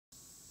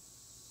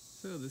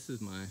So this is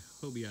my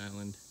Hobie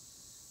Island,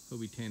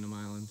 Hobie Tandem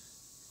Island,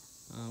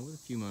 with a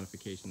few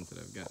modifications that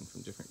I've gotten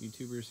from different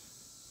YouTubers.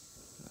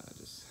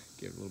 Just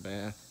give it a little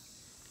bath.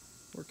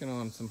 Working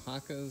on some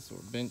hakas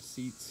or bench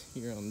seats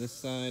here on this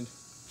side,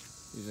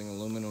 using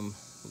aluminum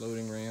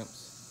loading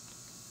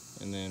ramps.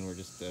 And then we're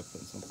just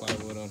putting some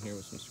plywood on here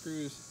with some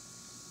screws.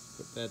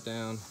 Put that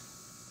down.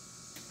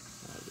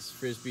 This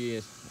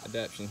frisbee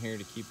adaptation here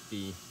to keep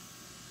the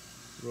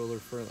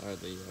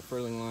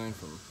furling line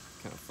from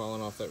kind of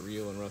falling off that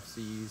reel in rough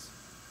seas.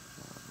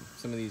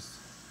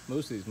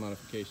 Most of these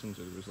modifications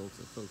are the results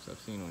of folks I've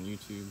seen on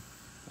YouTube.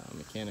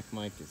 Mechanic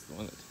Mike is the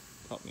one that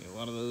taught me a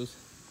lot of those.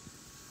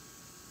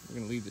 We're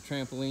going to leave the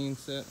trampoline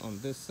set on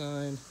this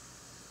side.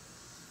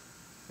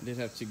 I did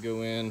have to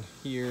go in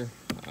here.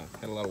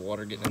 Had a lot of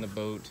water getting in the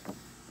boat.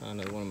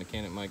 Another one of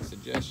Mechanic Mike's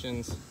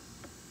suggestions.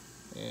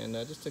 And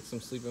I just took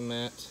some sleeping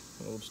mat,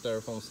 an old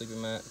styrofoam sleeping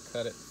mat,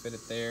 cut it, fit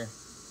it there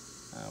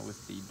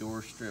with the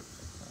door strip,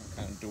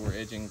 kind of door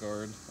edging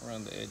guard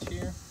around the edge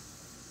here.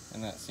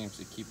 And that seems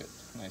to keep it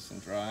nice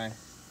and dry. You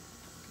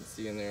can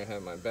see in there I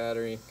have my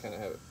battery, kind of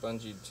have it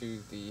bungeed to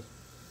the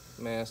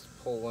mast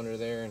pole under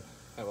there, and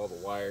have all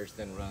the wires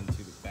then run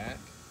to the back.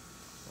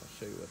 I'll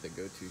show you what they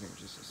go to here in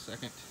just a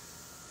second.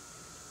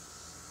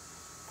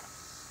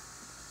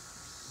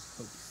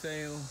 Hobie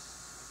sail,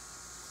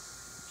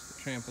 the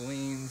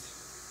trampolines.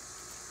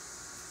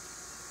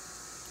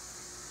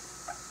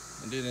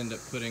 I did end up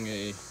putting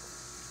a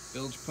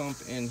bilge pump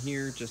in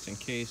here just in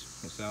case.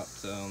 I was out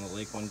on the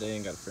lake one day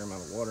and got a fair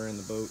amount of water in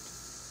the boat.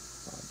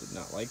 Did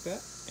not like that,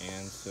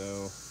 and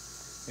so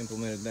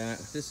implemented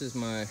that. This is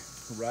my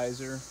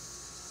riser,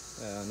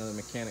 another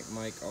Mechanic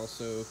Mike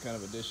also kind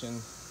of addition,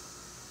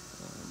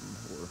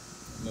 or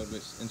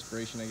motivation,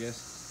 inspiration I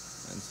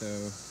guess. And so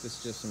this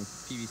is just some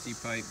PVC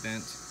pipe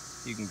bent.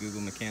 You can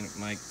Google Mechanic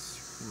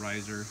Mike's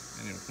riser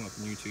and it'll come up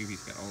on YouTube.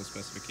 He's got all the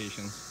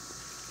specifications.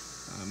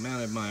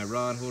 Mounted my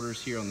rod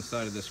holders here on the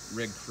side of this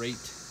red crate,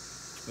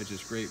 which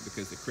is great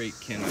because the crate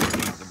cannot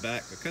come out the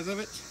back because of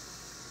it.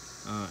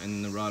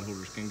 And the rod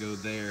holders can go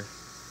there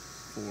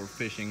for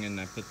fishing, and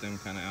I put them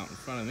kind of out in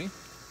front of me.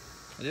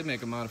 I did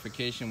make a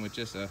modification with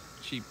just a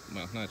cheap,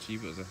 well not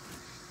cheap, it was a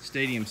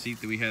stadium seat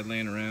that we had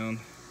laying around.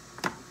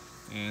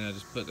 And I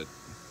just put a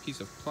piece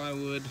of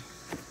plywood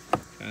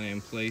kind of in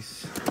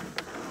place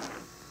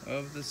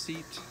of the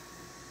seat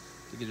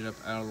to get it up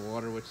out of the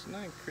water, which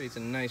creates a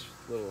nice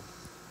little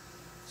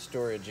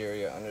storage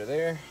area under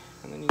there.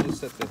 And then you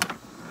just set the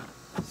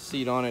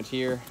seat on it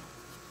here,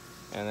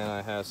 and then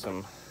I have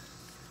some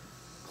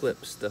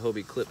clips, the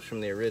Hobie clips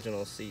from the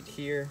original seat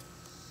here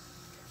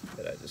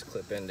that I just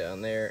clip in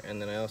down there.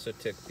 And then I also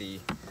took the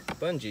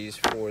bungees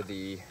for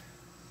the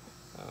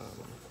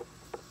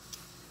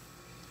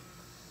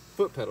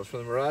foot pedals for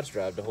the Mirage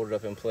Drive to hold it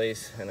up in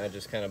place, and I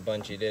just kind of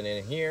bungeed it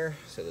in here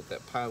so that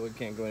that plywood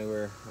can't go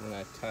anywhere, and then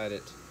I tied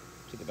it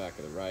to the back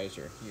of the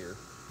riser here.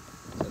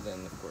 So then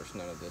of course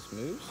none of this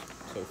moves.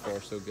 So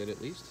far so good, at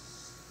least.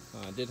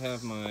 I did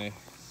have my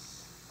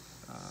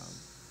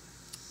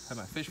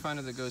fish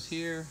finder that goes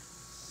here.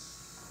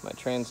 My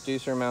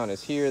transducer mount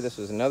is here. This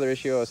was another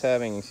issue I was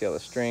having. You can see all the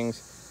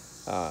strings.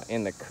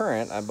 In the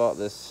Current, I bought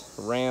this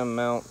ram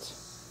mount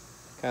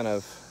kind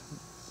of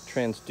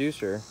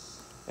transducer,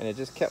 and it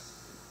just kept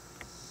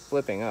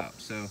flipping up.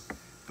 So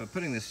by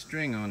putting this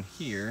string on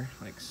here,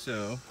 like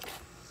so,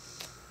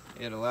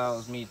 it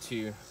allows me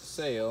to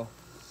sail,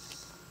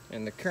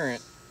 and the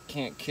Current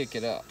can't kick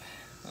it up.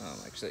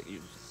 Actually,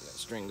 that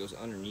string goes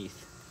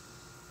underneath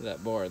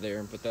that bar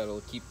there, but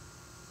that'll keep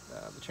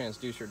the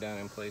transducer down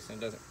in place,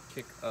 and it doesn't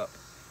kick up,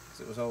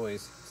 because it was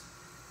always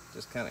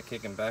just kind of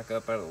kicking back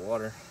up out of the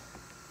water.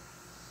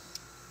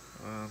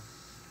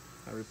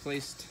 I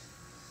replaced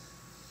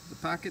the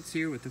pockets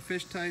here with the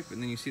fish type,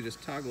 and then you see this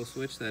toggle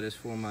switch that is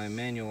for my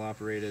manual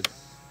operated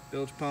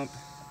bilge pump.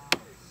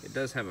 It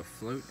does have a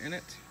float in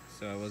it,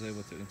 so I was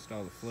able to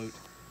install the float,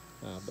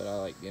 but I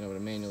like being able to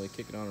manually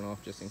kick it on and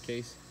off just in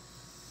case.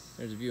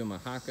 There's a view of my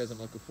hakas. I'm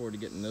looking forward to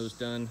getting those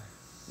done.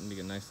 It'll be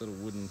a nice little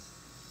wooden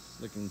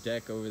looking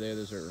deck over there.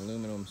 Those are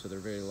aluminum, so they're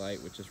very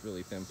light with just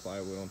really thin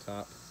plywood on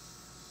top.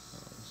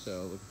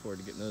 So looking forward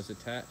to getting those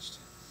attached.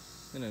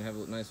 And then have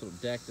a nice little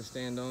deck to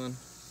stand on.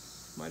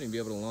 Might even be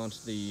able to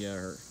launch the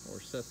or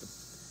set the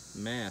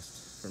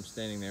mast from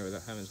standing there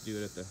without having to do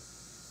it at the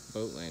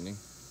boat landing.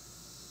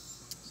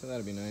 So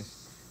that'll be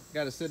nice.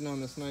 Got it sitting on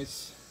this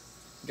nice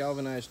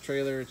galvanized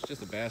trailer. It's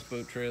just a bass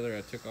boat trailer.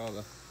 I took all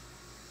the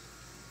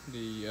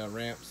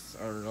ramps,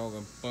 or all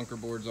the bunker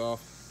boards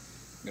off.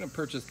 I'm gonna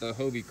purchase the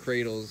Hobie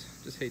cradles.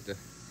 Just hate to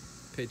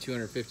pay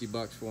 250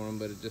 bucks for them,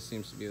 but it just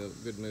seems to be a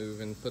good move,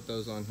 and put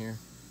those on here.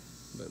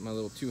 But my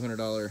little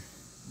 $200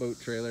 boat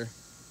trailer.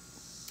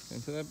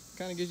 And so that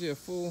kind of gives you a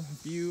full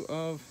view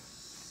of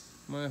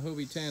my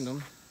Hobie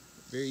Tandem.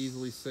 Very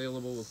easily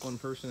sailable with one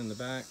person in the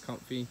back,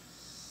 comfy,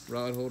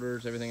 rod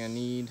holders, everything I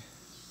need.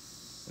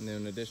 And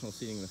then additional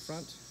seating in the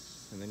front.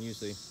 And then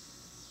usually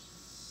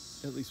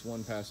at least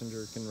one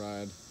passenger can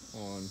ride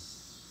on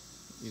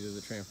either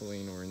the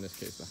trampoline or, in this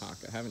case, the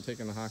haka. I haven't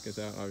taken the hakas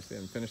out, obviously I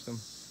haven't finished them,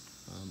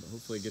 but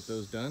hopefully get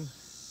those done.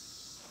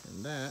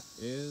 And that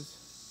is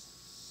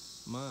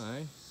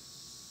my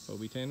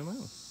Hobie Tandem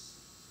Island.